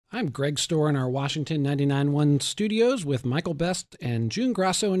I'm Greg Storr in our Washington 99.1 studios with Michael Best and June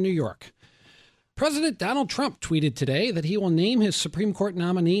Grasso in New York. President Donald Trump tweeted today that he will name his Supreme Court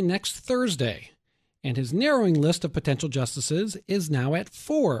nominee next Thursday, and his narrowing list of potential justices is now at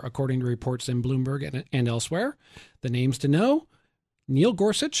 4, according to reports in Bloomberg and elsewhere. The names to know: Neil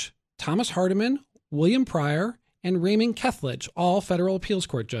Gorsuch, Thomas Hardiman, William Pryor, and Raymond Kethledge, all federal appeals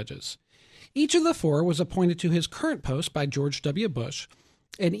court judges. Each of the 4 was appointed to his current post by George W. Bush,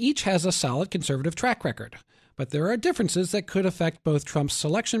 and each has a solid conservative track record. But there are differences that could affect both Trump's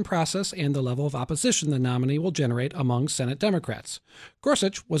selection process and the level of opposition the nominee will generate among Senate Democrats.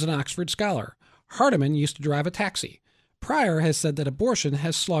 Gorsuch was an Oxford scholar. Hardiman used to drive a taxi. Pryor has said that abortion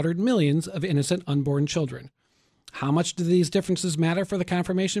has slaughtered millions of innocent unborn children. How much do these differences matter for the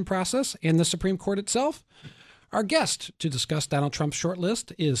confirmation process and the Supreme Court itself? Our guest to discuss Donald Trump's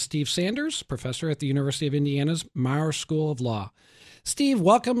shortlist is Steve Sanders, professor at the University of Indiana's Maurer School of Law. Steve,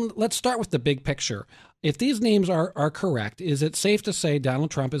 welcome. Let's start with the big picture. If these names are correct, is it safe to say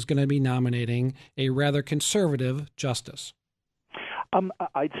Donald Trump is going to be nominating a rather conservative justice?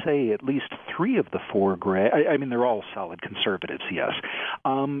 I'd say at least 3 of the 4, Greg. I mean, they're all solid conservatives, yes.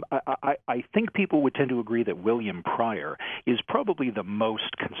 I think people would tend to agree that William Pryor is probably the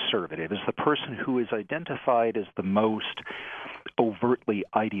most conservative, is the person who is identified as the most overtly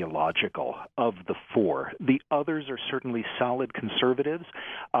ideological of the 4. The others are certainly solid conservatives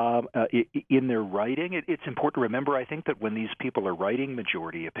in their writing. It's important to remember, I think, that when these people are writing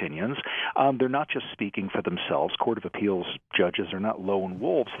majority opinions, they're not just speaking for themselves. Court of Appeals judges are not lone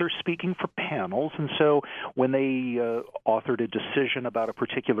wolves. They're speaking for panels. And so when they authored a decision about a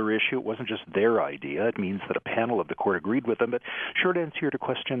particular issue, it wasn't just their idea. It means that a panel of the court agreed with them. But short answer to your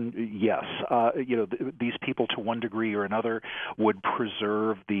question, yes. These people, to one degree or another, would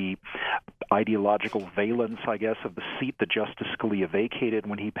preserve the ideological valence, I guess, of the seat that Justice Scalia vacated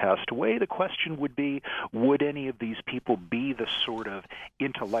when he passed away. The question would be, would any of these people be the sort of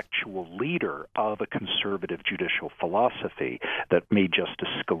intellectual leader of a conservative judicial philosophy that made Justice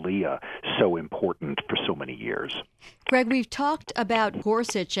Scalia so important for so many years? Greg, we've talked about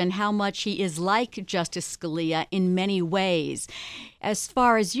Gorsuch and how much he is like Justice Scalia in many ways. As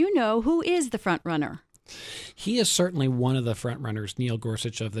far as you know, who is the front runner? He is certainly one of the frontrunners, Neil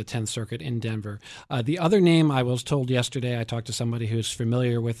Gorsuch of the 10th Circuit in Denver. The other name I was told yesterday, I talked to somebody who's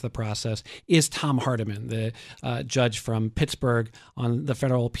familiar with the process, is Tom Hardiman, the judge from Pittsburgh on the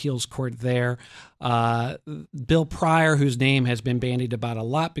federal appeals court there. Bill Pryor, whose name has been bandied about a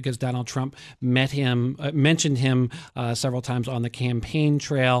lot because Donald Trump mentioned him several times on the campaign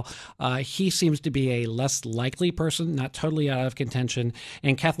trail. He seems to be a less likely person, not totally out of contention.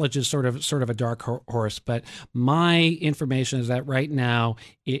 And Kethledge is sort of a dark horse. But my information is that right now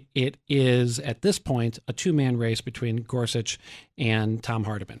it is, at this point, a 2-man race between Gorsuch and Tom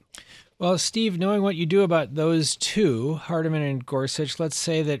Hardiman. Well, Steve, knowing what you do about those 2, Hardiman and Gorsuch, let's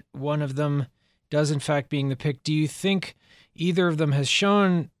say that one of them does in fact being the pick. Do you think either of them has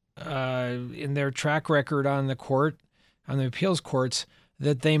shown in their track record on the court, on the appeals courts,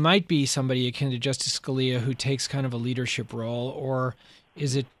 that they might be somebody akin to Justice Scalia who takes kind of a leadership role, or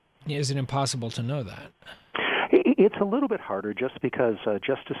is it impossible to know that? It's a little bit harder just because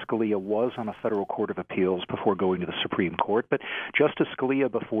Justice Scalia was on a federal court of appeals before going to the Supreme Court, but Justice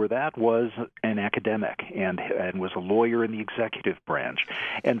Scalia before that was an academic and was a lawyer in the executive branch.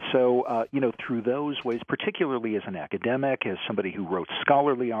 And so, through those ways, particularly as an academic, as somebody who wrote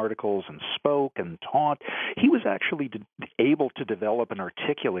scholarly articles and spoke and taught, he was actually able to develop and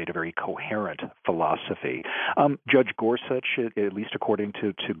articulate a very coherent philosophy. Judge Gorsuch, at least according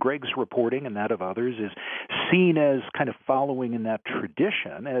to Greg's reporting and that of others, is seen as kind of following in that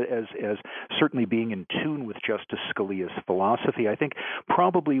tradition, as certainly being in tune with Justice Scalia's philosophy. I think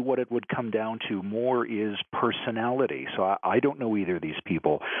probably what it would come down to more is personality. So I don't know either of these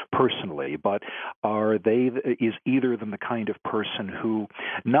people personally, but is either of them the kind of person who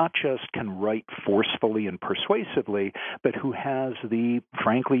not just can write forcefully and persuasively, but who has the,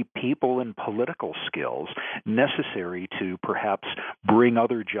 frankly, people and political skills necessary to perhaps bring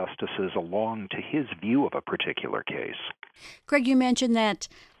other justices along to his view of a particular case. Greg, you mentioned that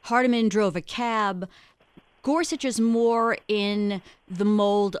Hardiman drove a cab. Gorsuch is more in the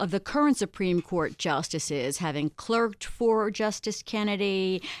mold of the current Supreme Court justices, having clerked for Justice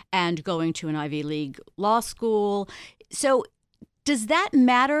Kennedy and going to an Ivy League law school. So does that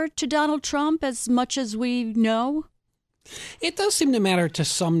matter to Donald Trump as much as we know? It does seem to matter to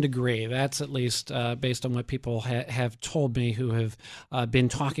some degree. That's at least based on what people have told me who have been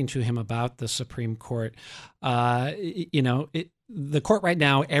talking to him about the Supreme Court. The court right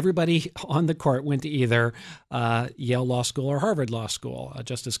now, everybody on the court went to either Yale Law School or Harvard Law School.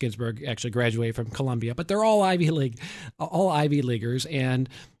 Justice Ginsburg actually graduated from Columbia, but they're all Ivy Leaguers, and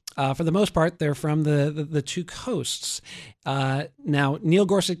for the most part, they're from the two coasts. Now, Neil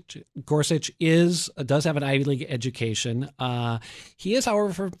Gorsuch does have an Ivy League education. He is,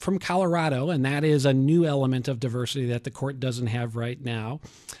 however, from Colorado, and that is a new element of diversity that the court doesn't have right now.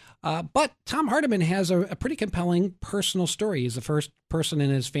 But Tom Hardiman has a pretty compelling personal story. He's the first person in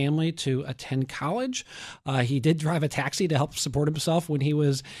his family to attend college. He did drive a taxi to help support himself when he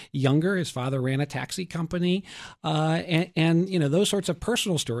was younger. His father ran a taxi company. And those sorts of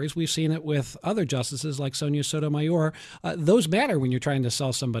personal stories, we've seen it with other justices like Sonia Sotomayor. Those matter when you're trying to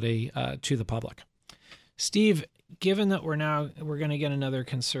sell somebody to the public. Steve, given that we're going to get another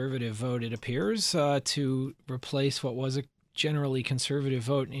conservative vote, it appears, to replace what was a generally conservative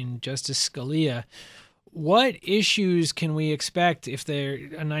vote in Justice Scalia, what issues can we expect if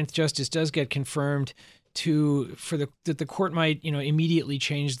a ninth justice does get confirmed that the court might immediately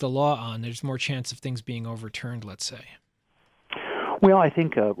change the law on? There's more chance of things being overturned, let's say. Well, I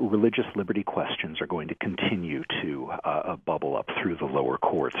think religious liberty questions are going to continue to bubble up through the lower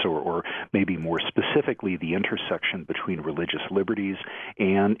courts, or maybe more specifically, the intersection between religious liberties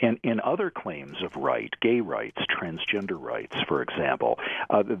and other claims of right, gay rights, transgender rights, for example.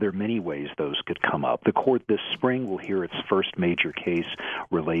 There are many ways those could come up. The court this spring will hear its first major case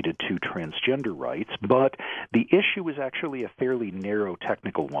related to transgender rights, but the issue is actually a fairly narrow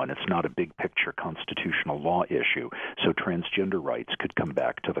technical one. It's not a big picture constitutional law issue, so transgender rights could come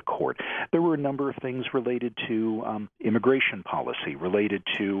back to the court. There were a number of things related to immigration policy, related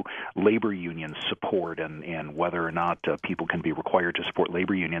to labor union support and whether or not people can be required to support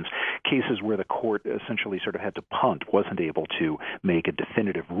labor unions, cases where the court essentially sort of had to punt, wasn't able to make a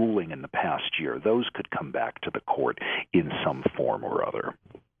definitive ruling in the past year. Those could come back to the court in some form or other.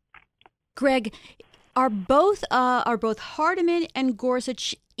 Greg, are both Hardiman and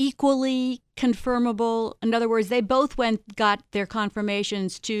Gorsuch equally confirmable? In other words, they both got their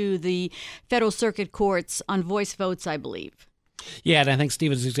confirmations to the federal circuit courts on voice votes, I believe. Yeah, and I think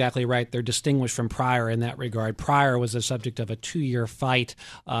Steve is exactly right. They're distinguished from Pryor in that regard. Pryor was the subject of a 2-year fight.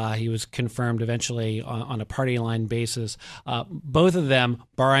 He was confirmed eventually on a party line basis. Both of them,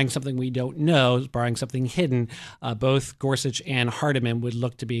 barring something we don't know, barring something hidden, both Gorsuch and Hardiman would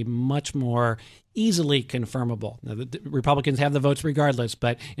look to be much more easily confirmable. Now, the Republicans have the votes regardless,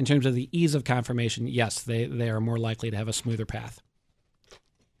 but in terms of the ease of confirmation, yes, they are more likely to have a smoother path.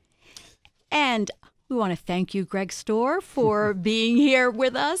 And we want to thank you, Greg Storr, for being here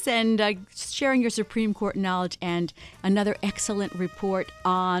with us and sharing your Supreme Court knowledge and another excellent report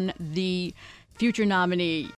on the future nominee